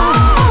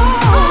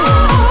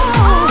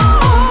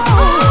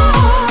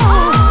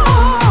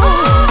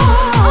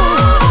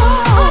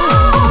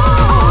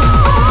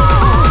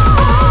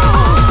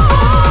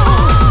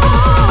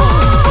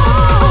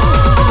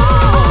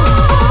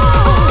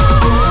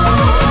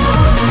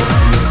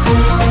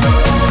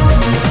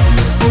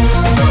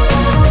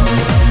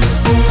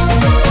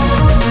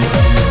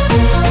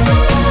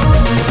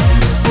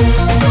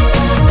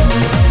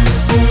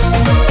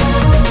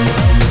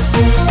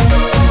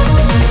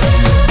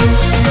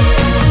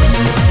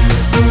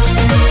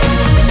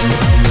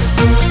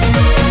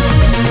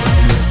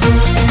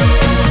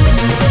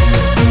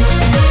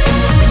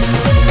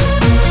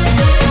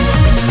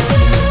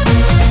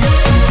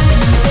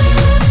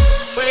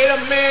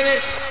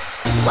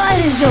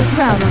 Your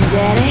problem,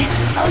 daddy.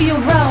 Slow your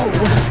roll.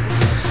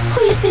 Who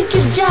you think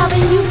you're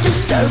jiving? You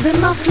disturbing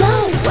my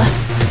flow.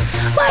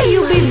 Why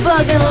you be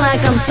bugging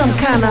like I'm some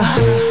kind of?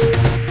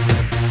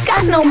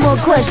 Got no more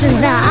questions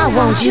now. I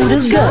want you to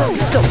go.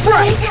 So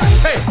break.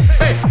 Hey,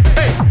 hey,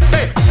 hey,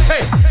 hey,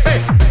 hey, hey,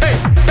 hey,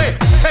 hey,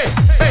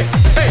 hey,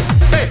 hey,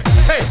 hey,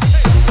 hey.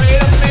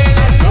 Wait a minute.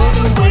 I love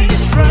the way you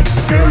strut,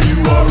 girl. You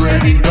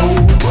already know,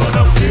 but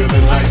I'm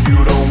feeling like you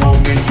don't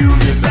want me. You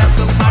just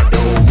after my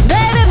door.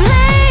 Baby,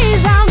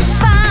 please, I'm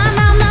fine.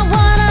 I'm not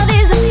one of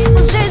these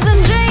people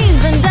chasing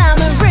dreams and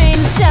diamond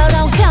rings. So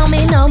don't call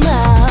me no more.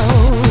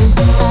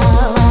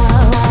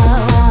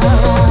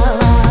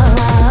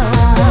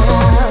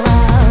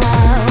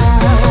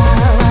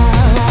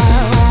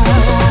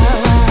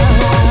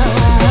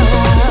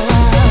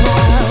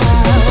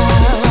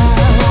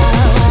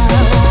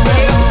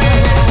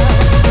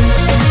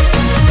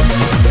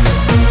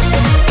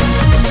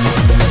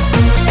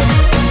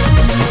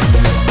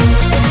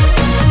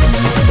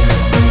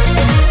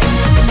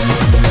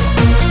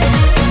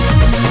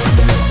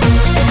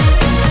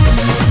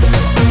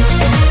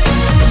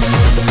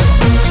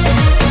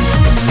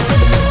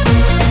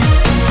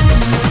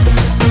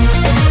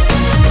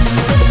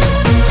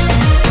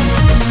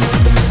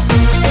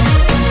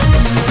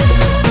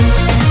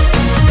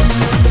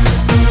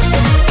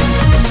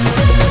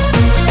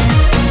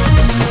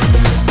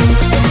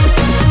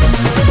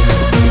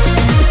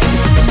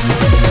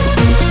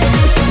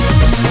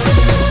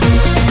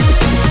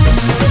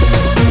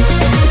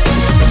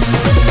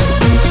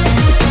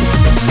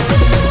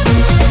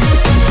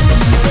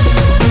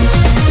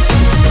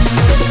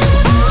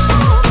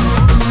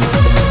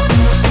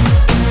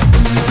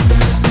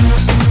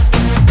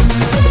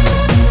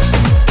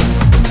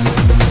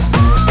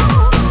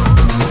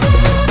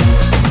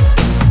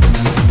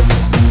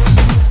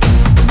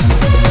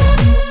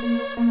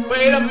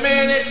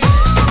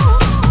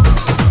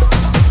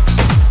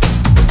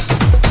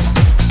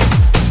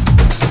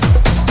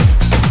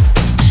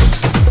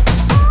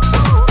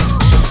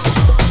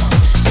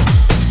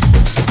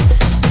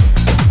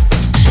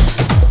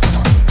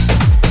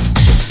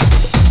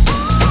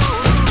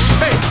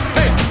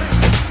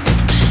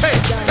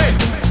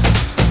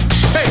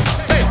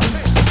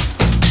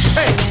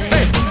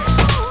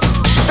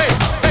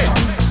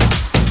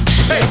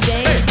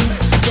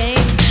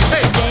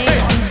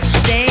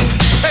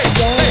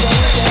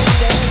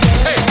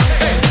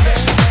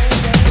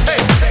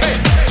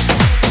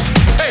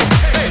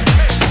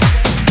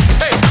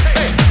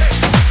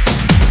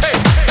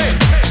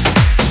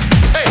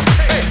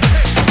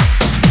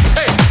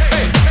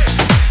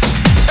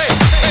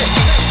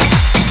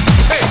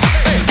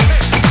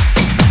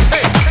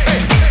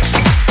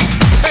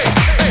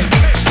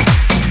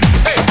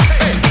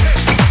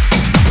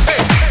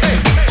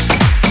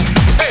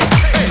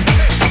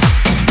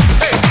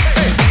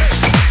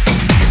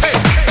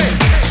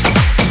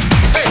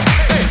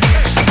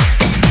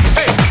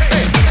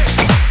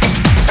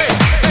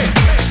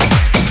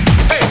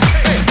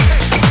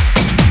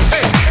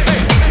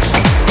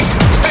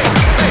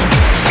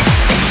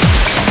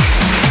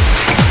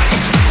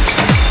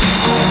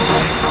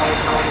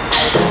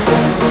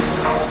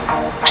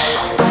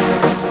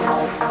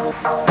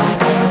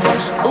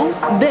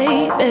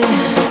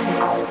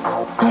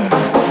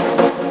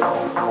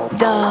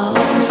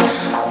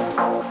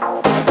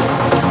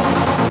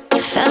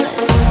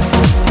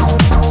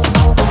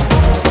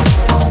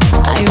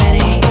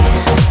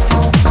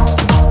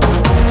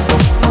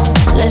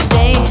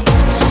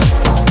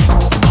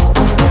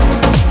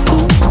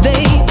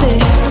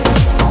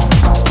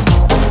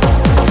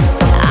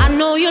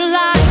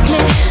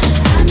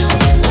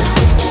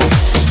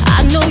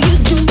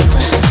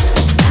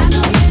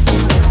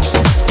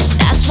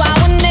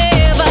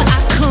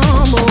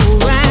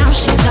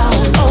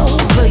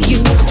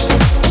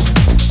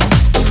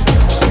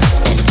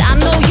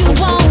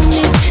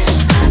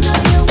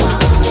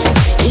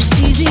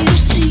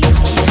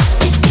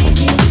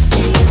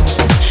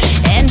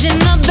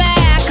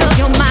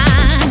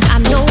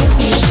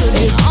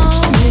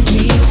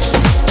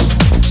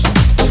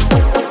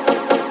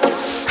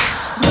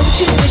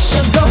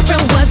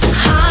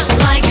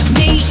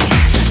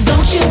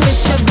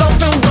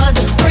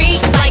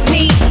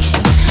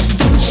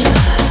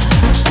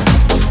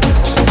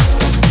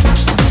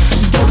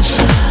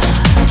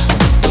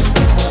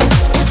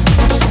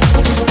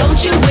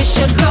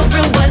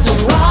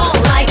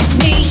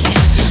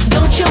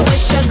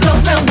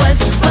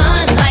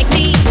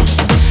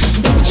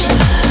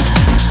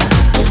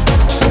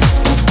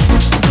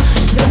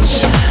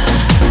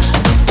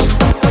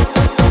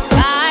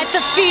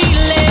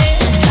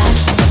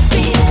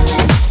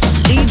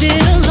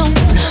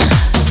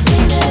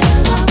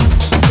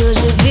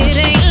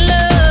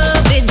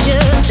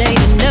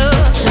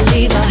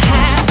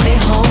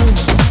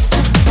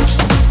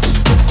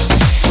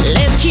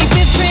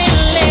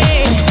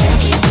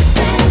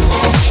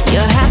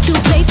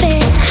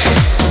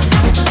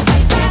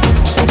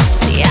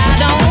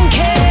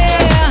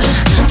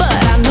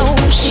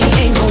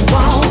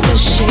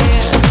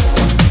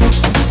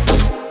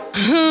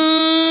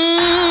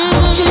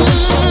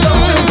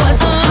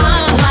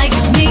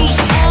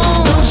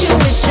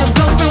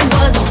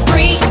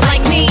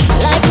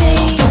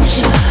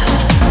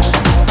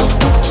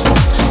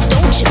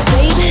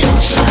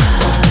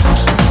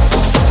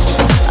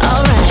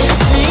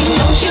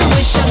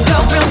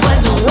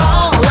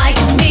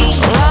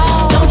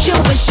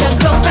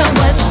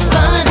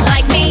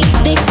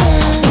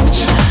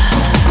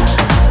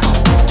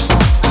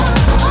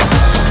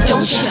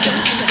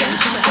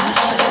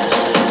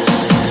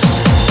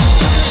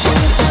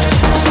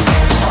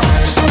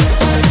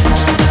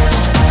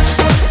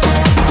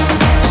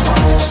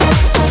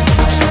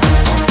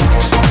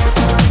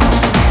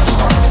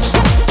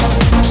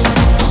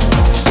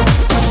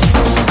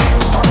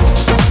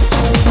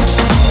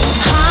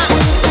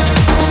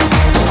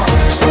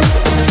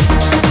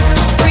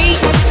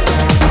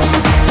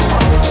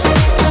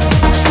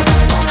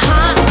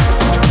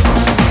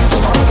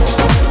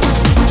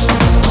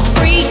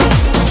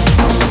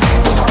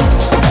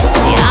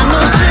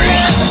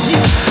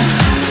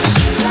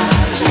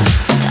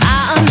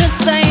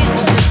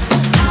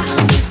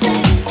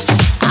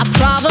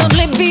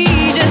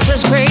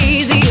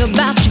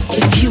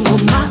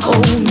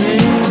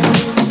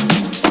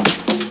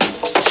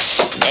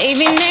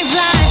 Maybe next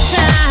life.